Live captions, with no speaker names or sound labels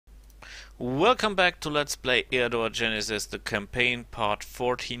Welcome back to Let's Play Eador Genesis, the campaign part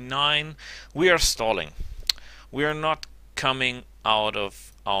 49. We are stalling. We are not coming out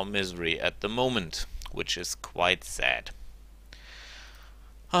of our misery at the moment, which is quite sad.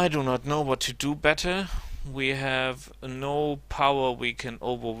 I do not know what to do better. We have no power we can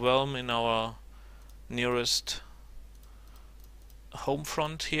overwhelm in our nearest home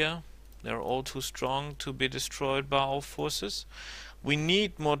front here. They're all too strong to be destroyed by our forces. We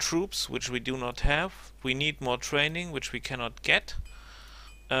need more troops, which we do not have. We need more training, which we cannot get.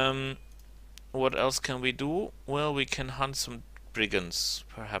 What else can we do? Well, we can hunt some brigands.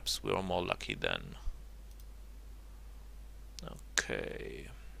 Perhaps we are more lucky then. Okay.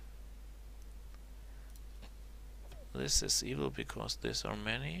 This is evil because these are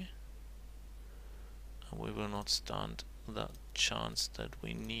many. And we will not stand the chance that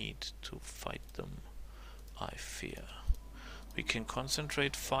we need to fight them, I fear. We can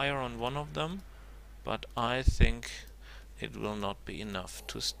concentrate fire on one of them, but I think it will not be enough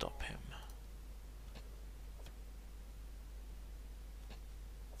to stop him.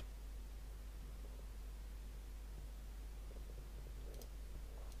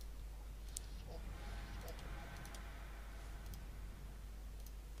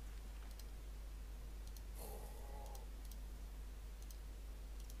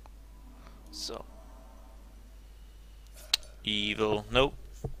 So, evil. Nope.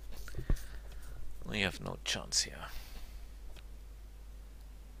 We have no chance here.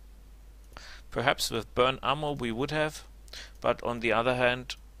 Perhaps with burn ammo we would have, but on the other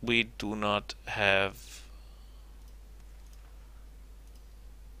hand, we do not have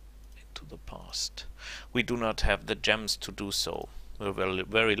into the past. We do not have the gems to do so. We're very,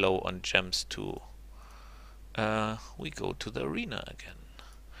 very low on gems too. We go to the arena again.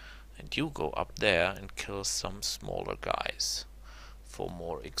 And you go up there and kill some smaller guys for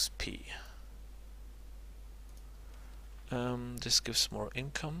more XP. This gives more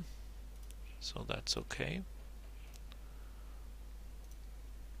income, so that's okay.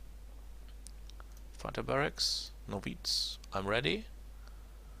 Fighter barracks, Novites, I'm ready.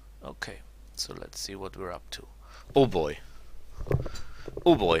 Okay, so let's see what we're up to. Oh boy.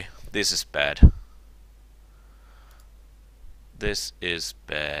 Oh boy, this is bad. This is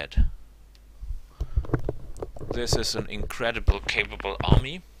bad. This is an incredible, capable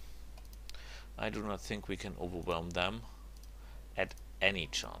army. I do not think we can overwhelm them at any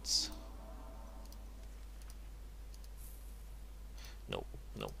chance. No,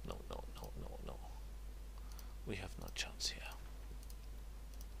 no, no, no, no, no, no. We have no chance here.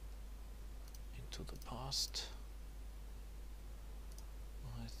 Into the past.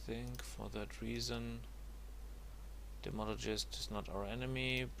 I think for that reason Demologist is not our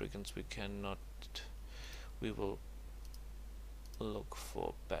enemy. Brigands we cannot. We will look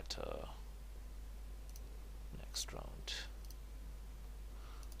for better next round.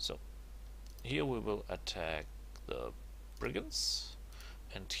 So here we will attack the brigands,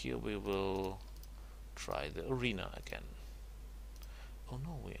 and here we will try the arena again. Oh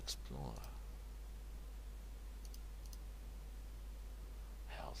no, we explore.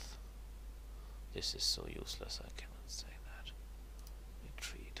 Health. This is so useless, I cannot say that.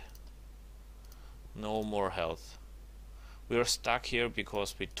 Retreat. No more health. We are stuck here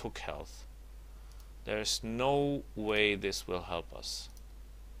because we took health. There's no way this will help us.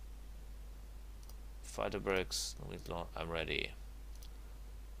 Fighter barracks, I'm ready.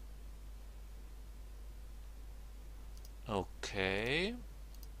 Okay.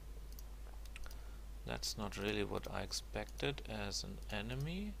 That's not really what I expected as an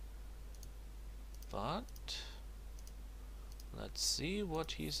enemy. But let's see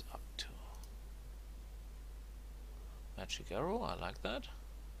what he's up to. Magic arrow, I like that.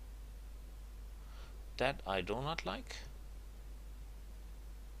 That I do not like.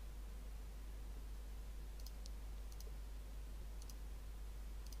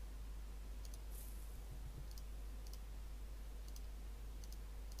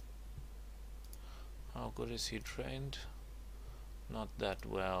 How good is he trained? Not that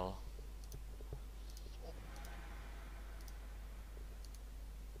well.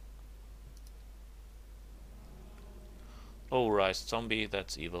 Oh, right, zombie,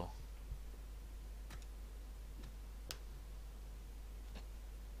 that's evil.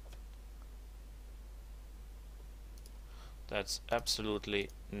 That's absolutely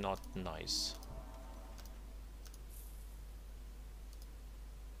not nice.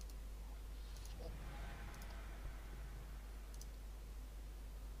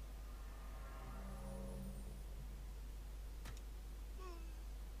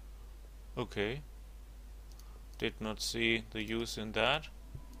 Okay. Did not see the use in that.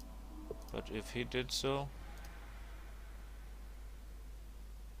 But if he did so...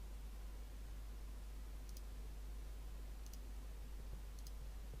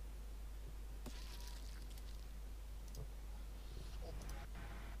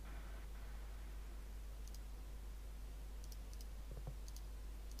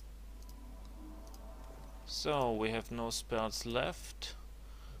 So, we have no spells left.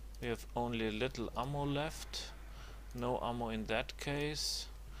 We have only a little ammo left. No ammo in that case.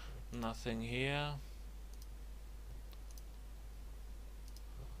 Nothing here.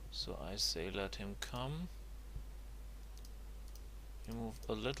 So I say let him come. You move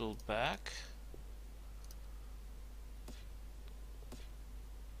a little back.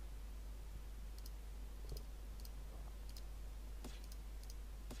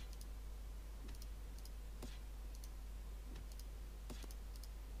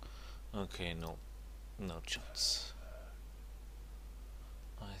 Okay, no chance.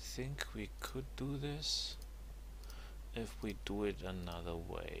 I think we could do this if we do it another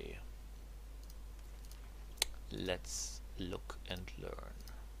way. Let's look and learn.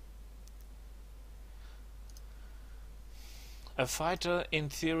 A fighter in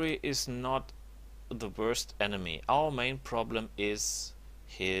theory is not the worst enemy. Our main problem is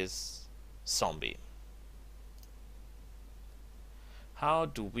his zombie. How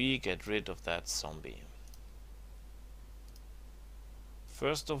do we get rid of that zombie?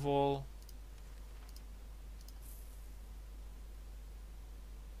 First of all,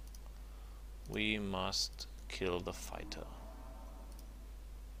 we must kill the fighter.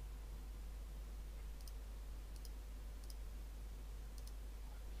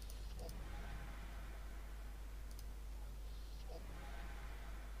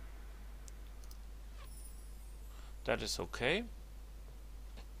 That is okay.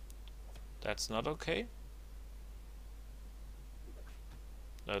 That's not okay.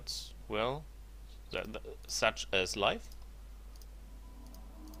 That's, well, such as life.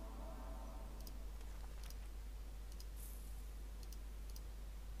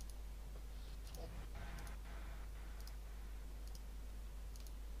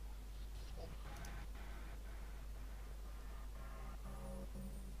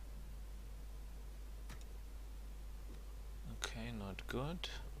 Okay, not good.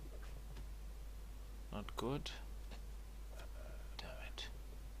 Not good. Damn it.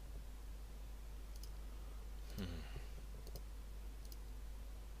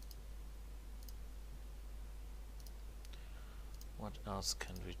 What else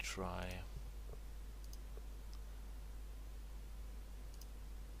can we try?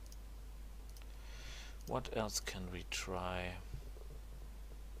 What else can we try?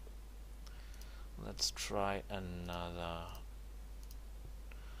 Let's try another.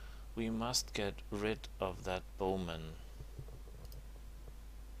 We must get rid of that bowman.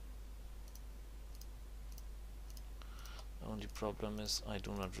 The only problem is I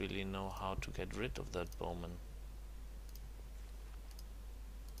do not really know how to get rid of that bowman.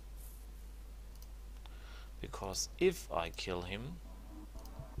 Because if I kill him,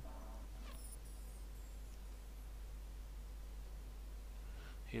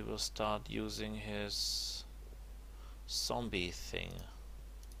 he will start using his zombie thing.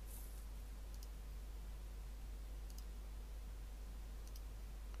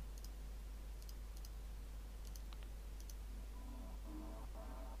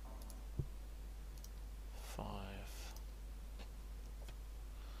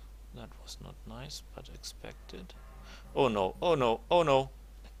 That was not nice, but expected. Oh no, oh no, oh no!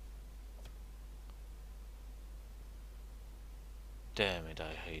 Damn it,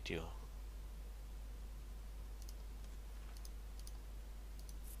 I hate you.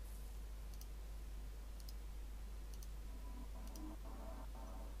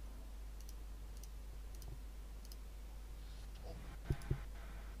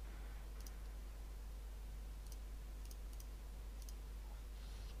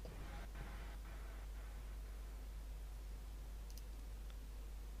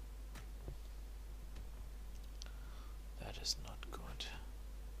 That is not good.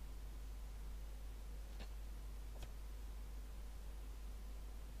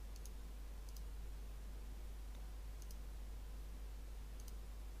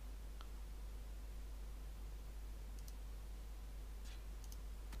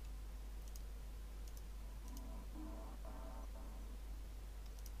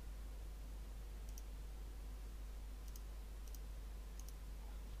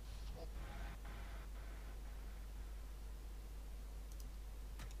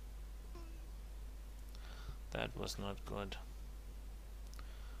 That was not good.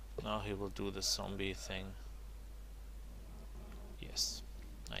 Now he will do the zombie thing. Yes,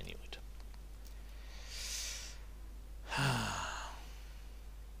 I knew it.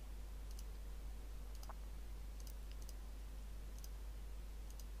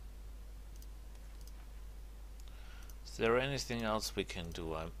 there anything else we can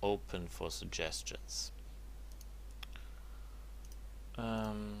do? I'm open for suggestions. We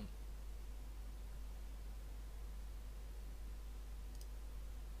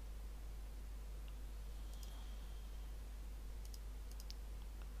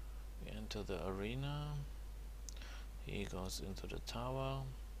enter the arena. He goes into the tower.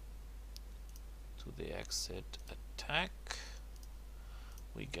 To the exit attack.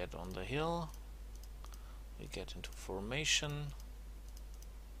 We get on the hill. We get into formation.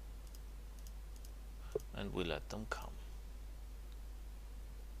 And we let them come.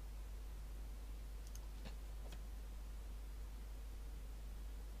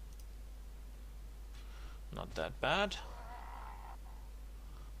 Not that bad.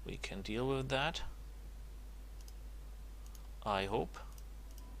 We can deal with that. I hope.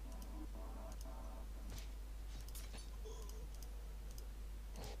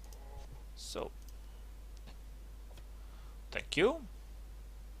 So, thank you.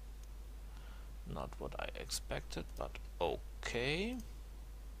 Not what I expected, but okay.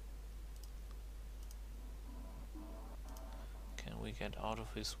 Can we get out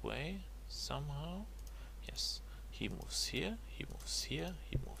of his way somehow? Yes. He moves here, he moves here,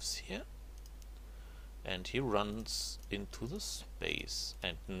 he moves here. And he runs into the space.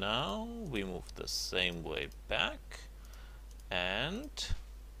 And now we move the same way back and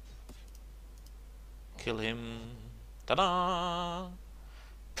kill him. Ta-da!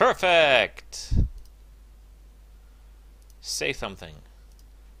 Perfect! Say something.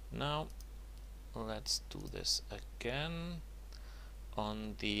 Now let's do this again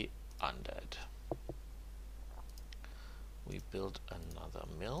on the undead. We build another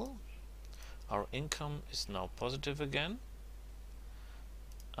mill. Our income is now positive again.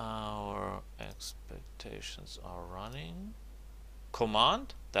 Our expectations are running.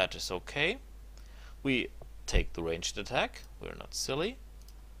 Command, that is okay. We take the ranged attack, we're not silly.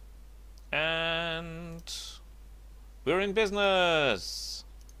 And we're in business!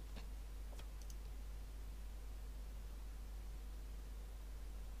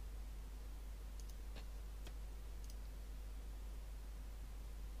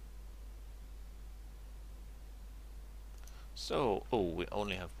 So, oh, we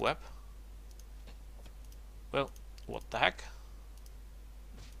only have web. Well, what the heck?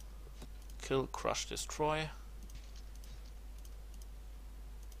 Kill, crush, destroy.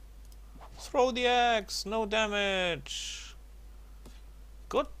 Throw the axe, no damage.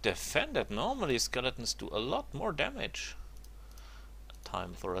 Good defended. Normally skeletons do a lot more damage.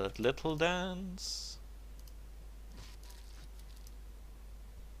 Time for a little dance.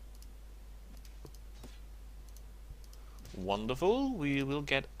 Wonderful. We will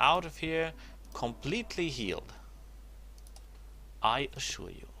get out of here completely healed. I assure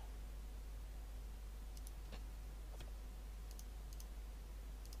you.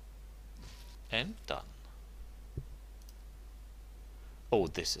 And done. Oh,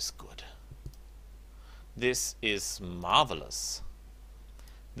 this is good. This is marvelous.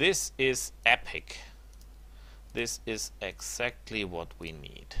 This is epic. This is exactly what we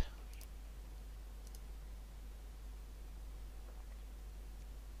need.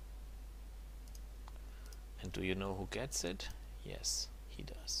 And do you know who gets it? Yes, he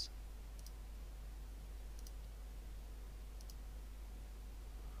does.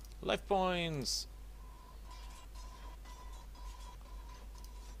 Life points!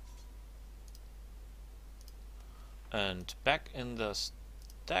 And back in the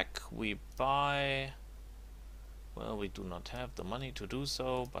stack we buy... Well, we do not have the money to do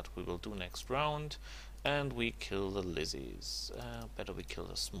so, but we will do next round. And we kill the lizzies. Better we kill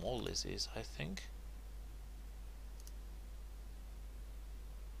the small lizzies, I think.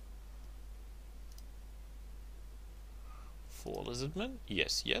 For lizardmen?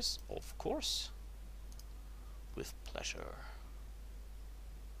 Yes, yes, of course. With pleasure.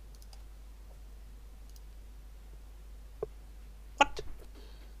 What?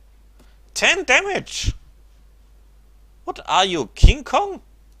 10 damage! What are you, King Kong?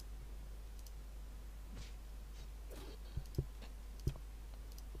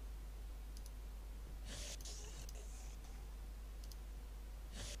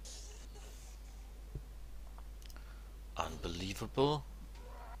 Unbelievable.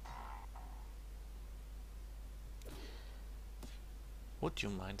 Would you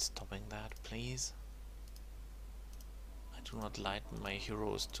mind stopping that, please? I do not like my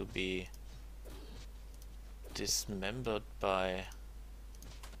heroes to be dismembered by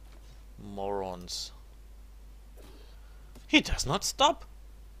morons. He does not stop.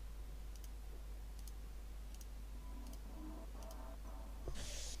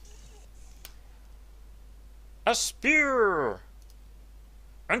 A spear!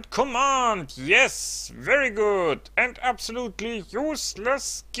 And command! Yes! Very good! And absolutely useless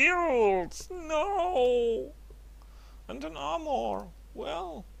skills! No! And an armor!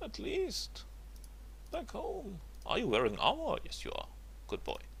 Well, at least. Back home. Are you wearing armor? Yes, you are. Good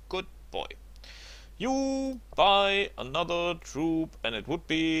boy. Good boy. You buy another troop, and it would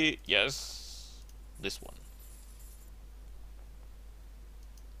be, yes, this one.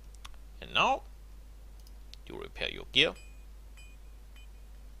 And now, you repair your gear.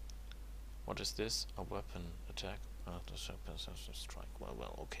 What is this? A weapon attack? Strike.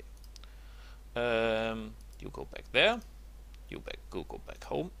 Well, okay. You go back there. You go back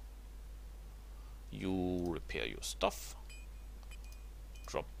home. You repair your stuff.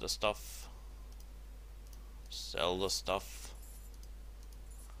 Drop the stuff. Sell the stuff.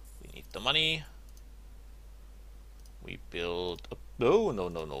 We need the money. We build a...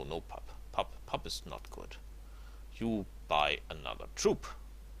 No, pup. Pup is not good. You buy another troop.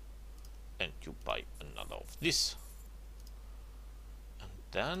 And you buy another of this. And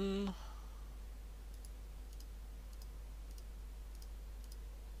then...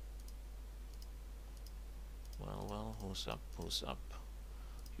 Well, who's up?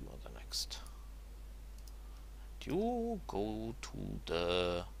 You are the next. You go to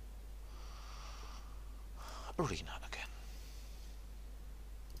the arena again.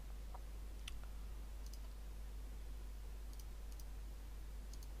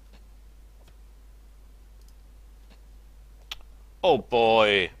 Oh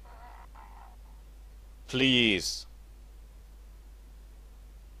boy! Please!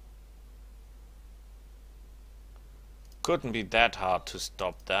 Couldn't be that hard to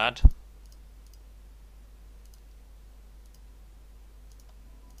stop that.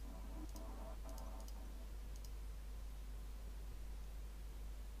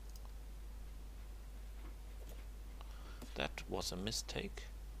 That was a mistake.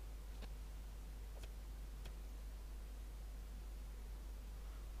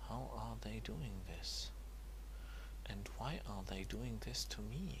 How are they doing this? And why are they doing this to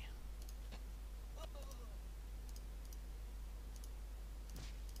me?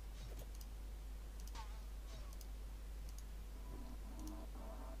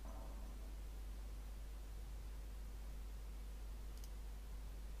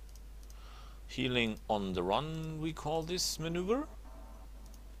 Healing on the run, we call this maneuver.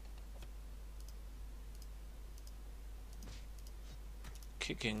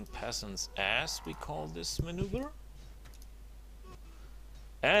 Kicking peasants' ass, we call this maneuver.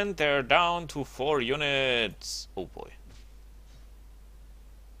 And they're down to 4 units. Oh boy.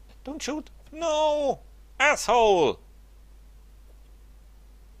 Don't shoot. No! Asshole!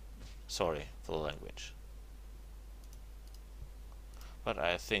 Sorry for the language. But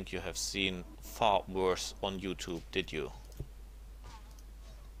I think you have seen far worse on YouTube, did you?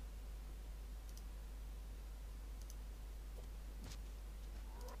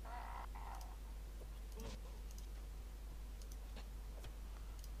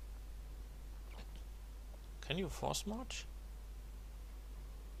 Can you force march?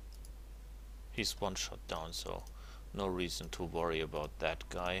 He's one shot down, so no reason to worry about that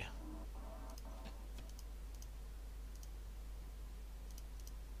guy.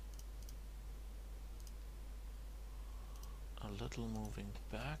 A little moving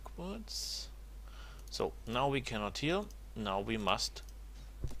backwards. So now we cannot heal, now we must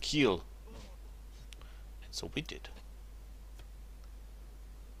kill. And so we did.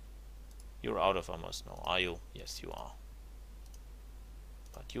 You're out of ammo now, are you? Yes, you are.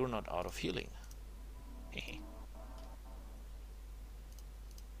 But you're not out of healing.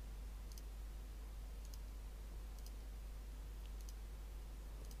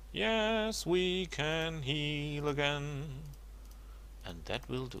 Yes, we can heal again. And that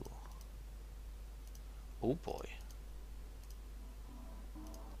will do. Oh boy.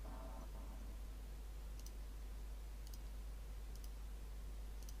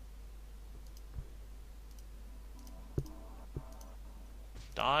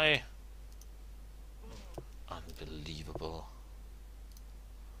 Die. Unbelievable.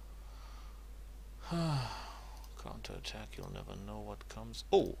 Counter attack, you'll never know what comes.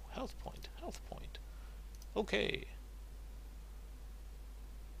 Oh, health point, health point. Okay.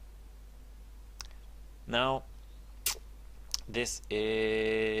 Now, this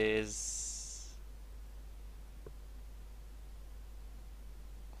is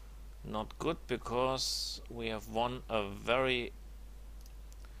not good because we have won a very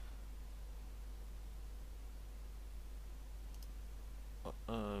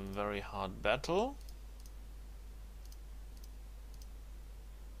hard battle.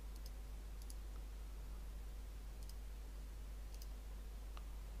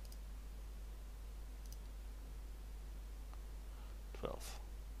 off.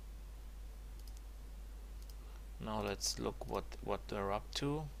 Now let's look what they're up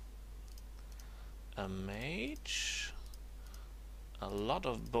to. A mage, a lot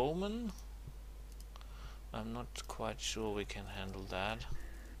of bowmen. I'm not quite sure we can handle that.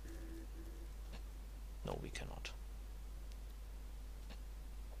 No, we cannot.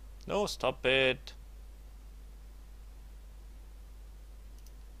 No, stop it.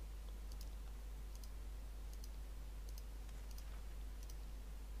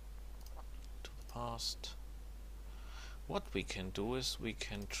 To the past. What we can do is we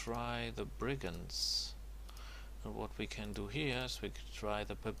can try the brigands. And what we can do here is we can try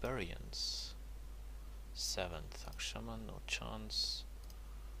the barbarians. 7th Shaman, no chance.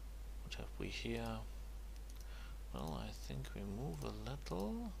 What have we here? Well, I think we move a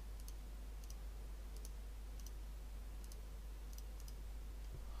little.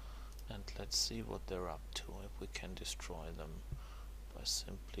 And let's see what they're up to, if we can destroy them by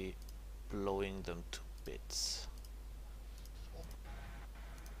simply blowing them to bits.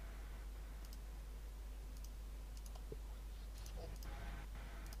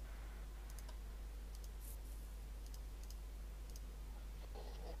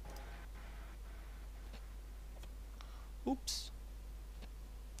 Oops.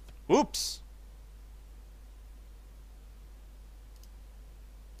 Oops!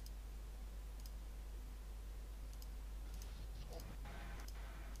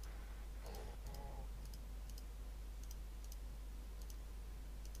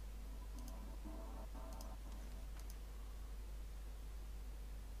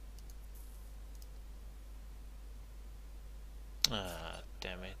 Ah,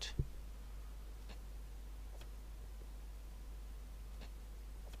 damn it.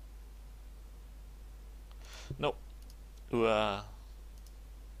 No.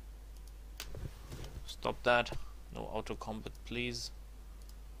 Stop that. No auto combat, please.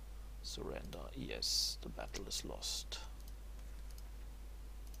 Surrender. Yes, the battle is lost.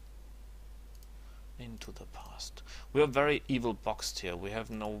 Into the past. We are very evil boxed here. We have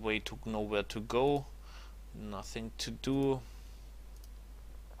no way to know where to go. Nothing to do.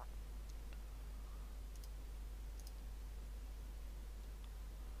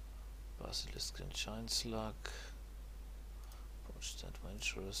 Basilisk and Shine Slug. Approach the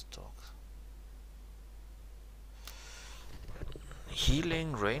adventurous talk.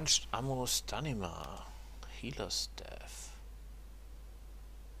 Healing, ranged ammo, stamina, healer staff.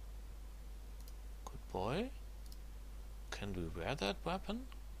 Good boy. Can we wear that weapon?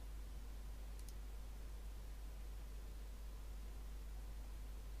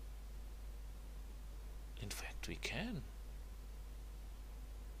 In fact, we can.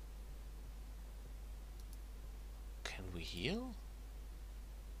 Can we heal?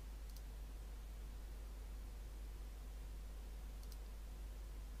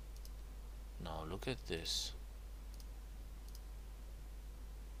 Now look at this.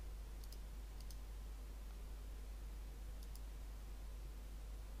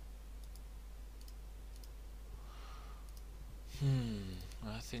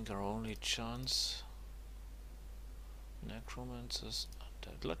 I think our only chance. Necromancers,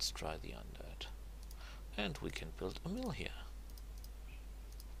 undead. Let's try the undead. And we can build a mill here.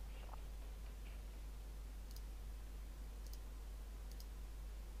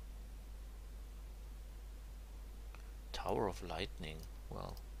 Tower of Lightning.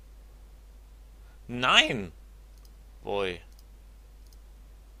 Well. 9! Boy.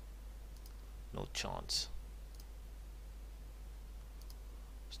 No chance.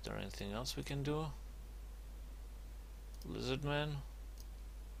 Is there anything else we can do? Lizard Man.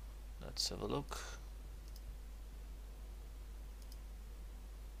 Let's have a look.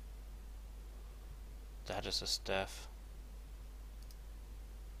 That is a staff.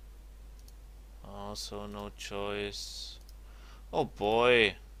 Also no choice. Oh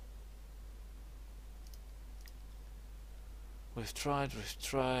boy. We've tried.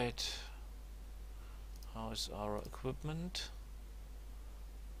 How is our equipment?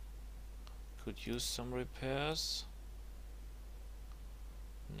 Could use some repairs.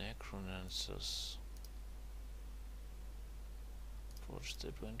 Necromancers. Approach the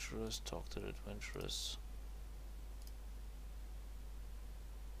adventurers, talk to the adventurers.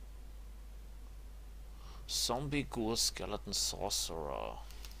 Zombie Ghoul Skeleton Sorcerer.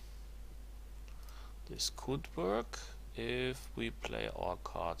 This could work if we play our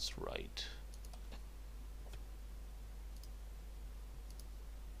cards right.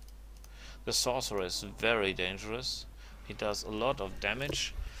 The sorcerer is very dangerous. He does a lot of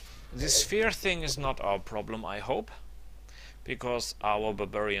damage. This fear thing is not our problem, I hope, because our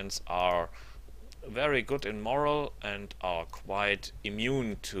barbarians are very good in moral and are quite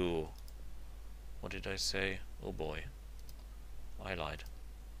immune to... What did I say? Oh boy. I lied.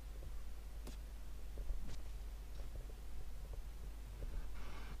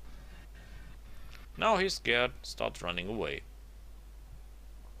 Now he's scared, starts running away.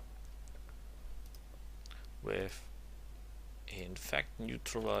 We've in fact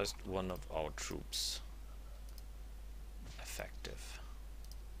neutralized one of our troops. Effective.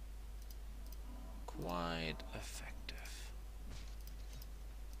 Quite effective.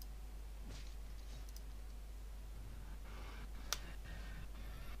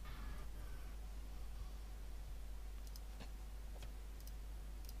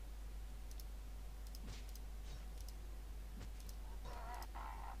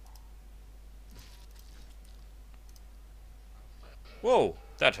 Whoa,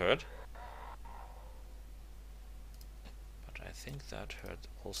 that hurt. But I think that hurt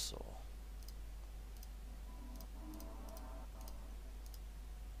also.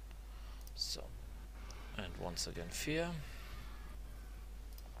 So, and once again fear.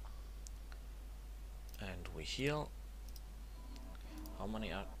 And we heal. How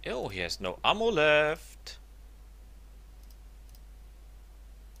many are... Oh, he has no ammo left.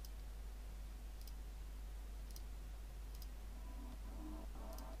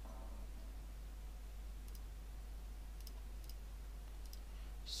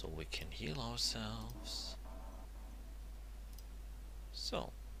 So we can heal ourselves.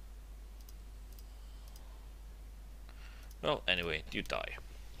 So. Well, anyway, you die.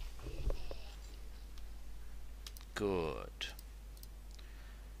 Good.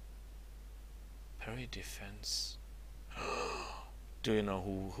 Parry defense. Do you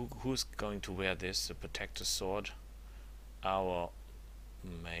know who's going to wear this? The protector sword. Our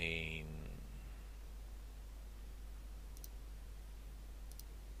main.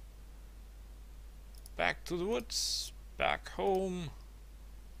 Back to the woods. Back home.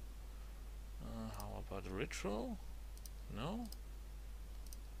 How about a ritual? No.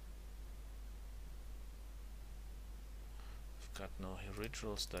 Got no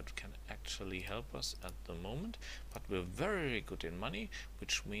rituals that can actually help us at the moment, but we're very good in money,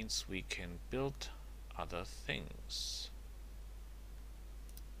 which means we can build other things.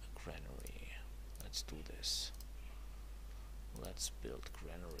 A granary. Let's do this. Let's build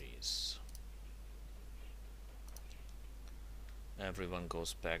granaries. Everyone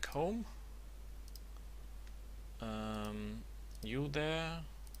goes back home. You there.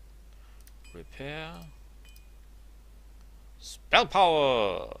 Repair. Spell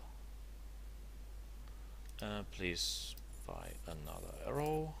power! Please buy another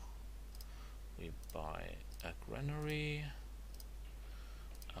arrow. We buy a granary.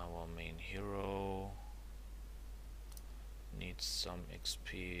 Our main hero needs some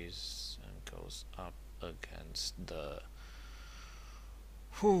XPs and goes up against the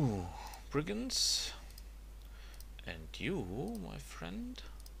brigands. And you, my friend,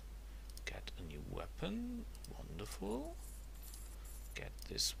 get a new weapon. Wonderful. Get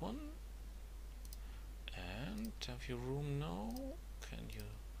this one. And have you room? No. Can you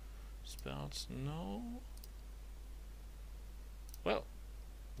spells? No. Well,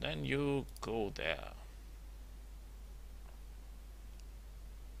 then you go there.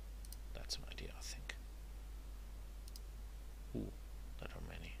 That's an idea, I think. Ooh, that are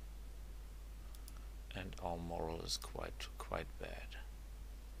many. And our moral is quite bad.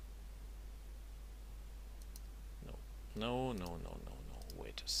 No.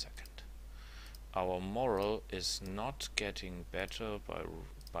 Wait a second. Our moral is not getting better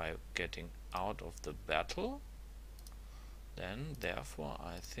by getting out of the battle. Then, therefore,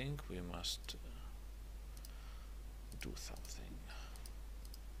 I think we must do something.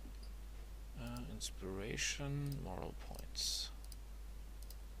 Inspiration, moral points.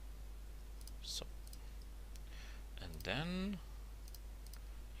 So, and then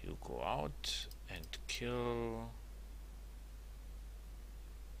you go out and kill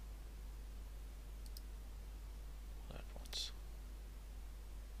that once.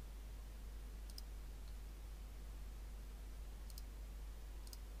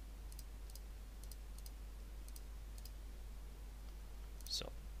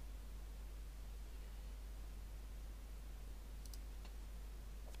 So.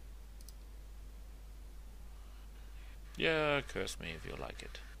 Yeah, curse me if you like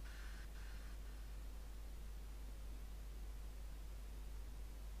it.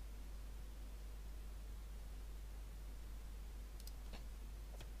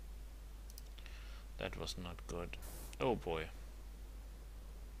 That was not good. Oh boy.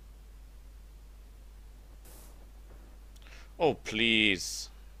 Oh please.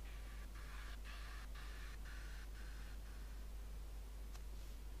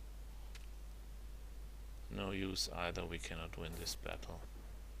 no use either. We cannot win this battle.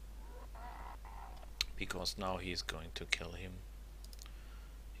 Because now he's going to kill him.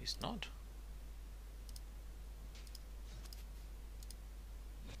 He's not.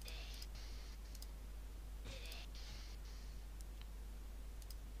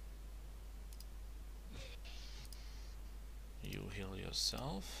 You heal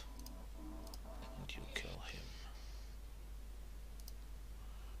yourself and you kill him.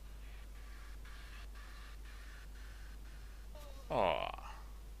 Oh,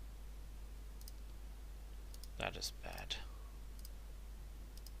 that is bad.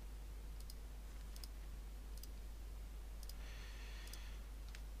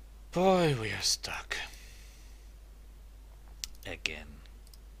 Boy, we are stuck. Again.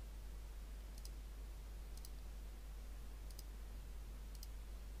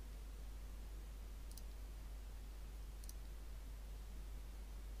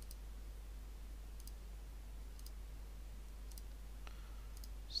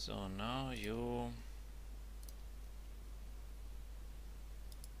 So now you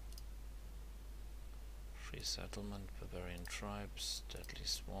free settlement, barbarian tribes, deadly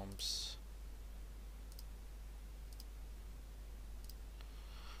swamps.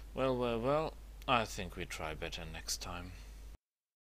 Well, I think we try better next time.